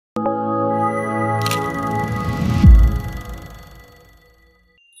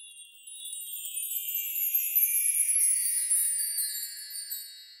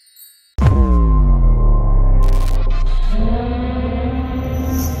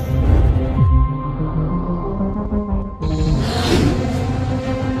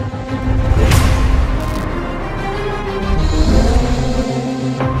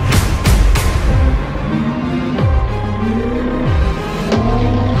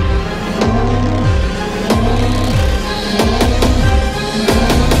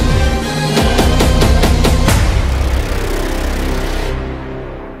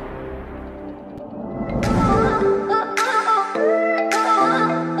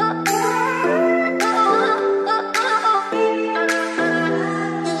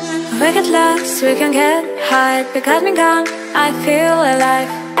We get lost, we can get high, because me gone, I feel alive.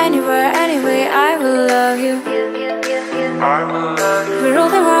 Anywhere, anyway, I will love you. We rule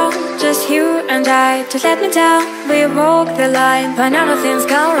the world, just you and I. Just let me down, we walk the line. But now nothing's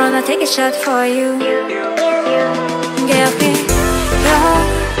gone wrong, I'll take a shot for you. Give me your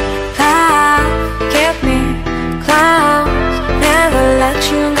love, give me clouds, never let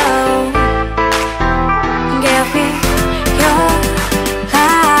you go. Give me your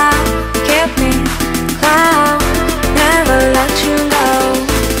love, give me clouds, never let you go.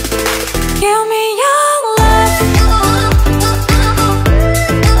 Give me your love.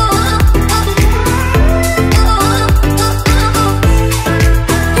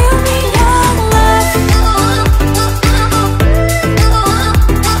 Give me your love.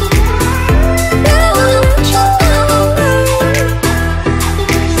 Never let you go.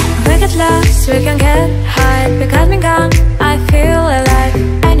 We get lost, we can get high, because me gone, I feel alive.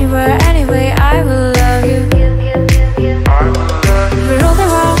 Anywhere, anyway, I will love you. We rule the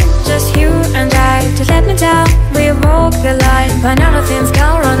world, just you and I. Just let me down, we walk the line. But now nothing's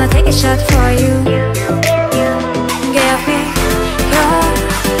gone wrong,